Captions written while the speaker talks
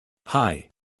Hi.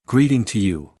 Greeting to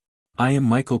you. I am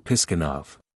Mikhail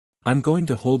Piskunov. I'm going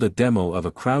to hold a demo of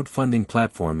a crowdfunding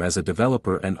platform as a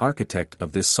developer and architect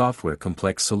of this software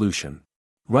complex solution.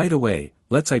 Right away,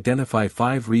 let's identify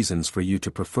 5 reasons for you to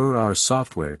prefer our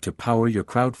software to power your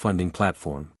crowdfunding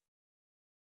platform.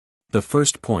 The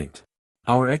first point.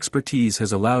 Our expertise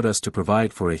has allowed us to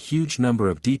provide for a huge number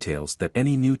of details that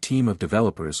any new team of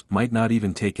developers might not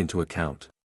even take into account.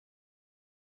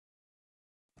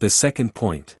 The second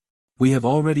point. We have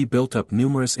already built up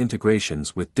numerous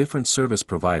integrations with different service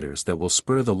providers that will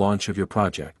spur the launch of your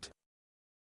project.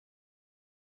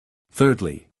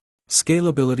 Thirdly,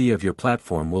 scalability of your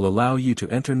platform will allow you to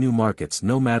enter new markets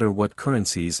no matter what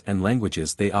currencies and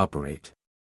languages they operate.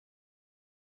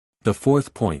 The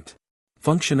fourth point.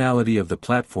 Functionality of the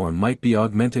platform might be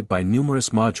augmented by numerous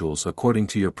modules according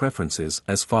to your preferences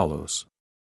as follows.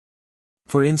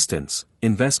 For instance,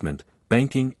 investment,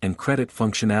 banking and credit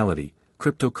functionality,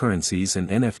 cryptocurrencies and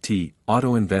NFT,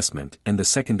 auto investment and the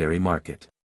secondary market.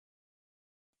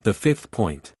 The fifth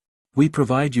point. We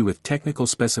provide you with technical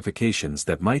specifications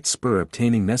that might spur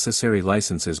obtaining necessary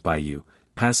licenses by you,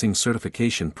 passing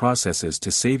certification processes to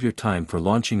save your time for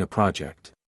launching a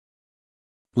project.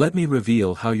 Let me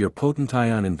reveal how your potent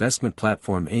ion investment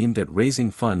platform aimed at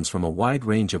raising funds from a wide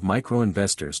range of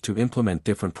micro-investors to implement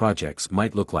different projects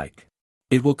might look like.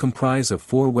 It will comprise of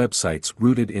 4 websites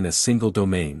rooted in a single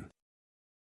domain.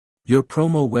 Your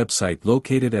promo website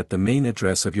located at the main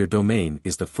address of your domain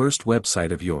is the first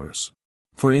website of yours.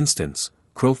 For instance,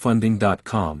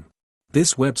 crowdfunding.com.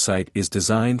 This website is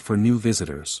designed for new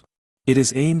visitors. It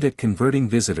is aimed at converting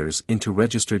visitors into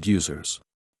registered users.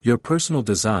 Your personal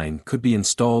design could be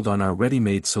installed on our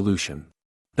ready-made solution.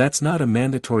 That's not a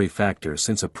mandatory factor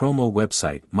since a promo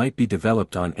website might be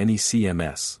developed on any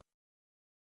CMS.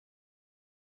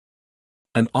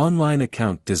 An online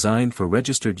account designed for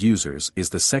registered users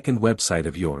is the second website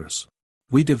of yours.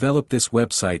 We developed this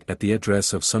website at the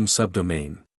address of some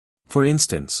subdomain. For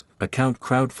instance, account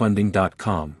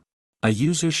crowdfunding.com. A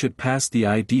user should pass the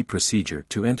ID procedure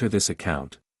to enter this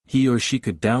account. He or she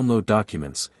could download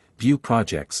documents, view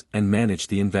projects, and manage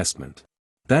the investment.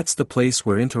 That's the place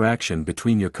where interaction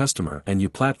between your customer and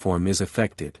your platform is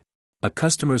effected. A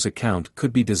customer's account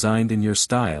could be designed in your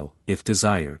style, if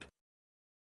desired.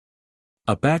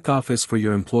 A back office for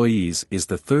your employees is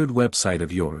the third website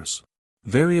of yours.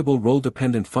 Variable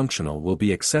role-dependent functional will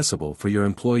be accessible for your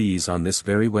employees on this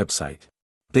very website.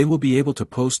 They will be able to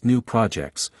post new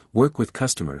projects, work with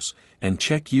customers, and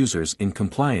check users in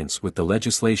compliance with the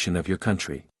legislation of your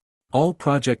country. All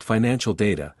project financial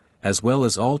data, as well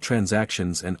as all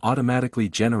transactions and automatically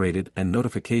generated and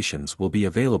notifications will be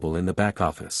available in the back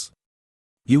office.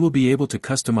 You will be able to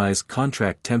customize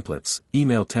contract templates,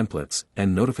 email templates,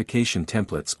 and notification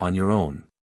templates on your own.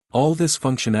 All this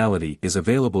functionality is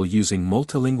available using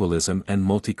multilingualism and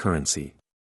multi-currency.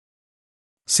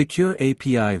 Secure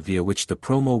API via which the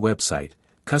promo website,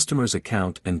 customer's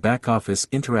account and back office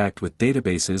interact with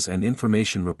databases and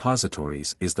information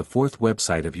repositories is the fourth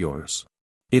website of yours.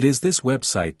 It is this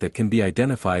website that can be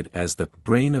identified as the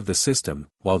brain of the system,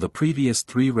 while the previous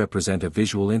 3 represent a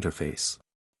visual interface.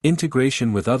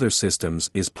 Integration with other systems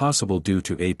is possible due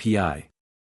to API.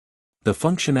 The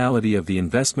functionality of the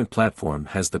investment platform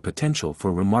has the potential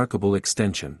for remarkable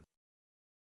extension.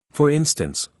 For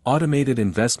instance, automated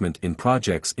investment in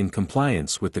projects in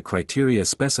compliance with the criteria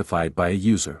specified by a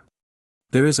user.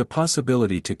 There is a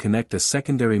possibility to connect a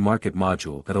secondary market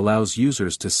module that allows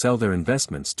users to sell their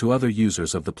investments to other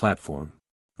users of the platform.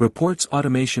 Reports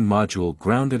automation module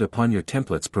grounded upon your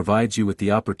templates provides you with the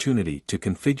opportunity to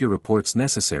configure reports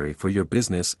necessary for your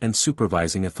business and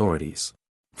supervising authorities.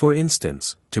 For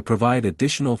instance, to provide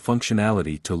additional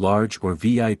functionality to large or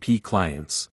VIP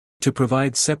clients. To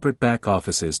provide separate back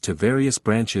offices to various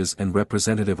branches and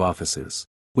representative offices,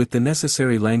 with the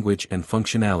necessary language and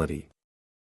functionality.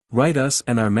 Write us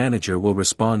and our manager will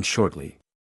respond shortly.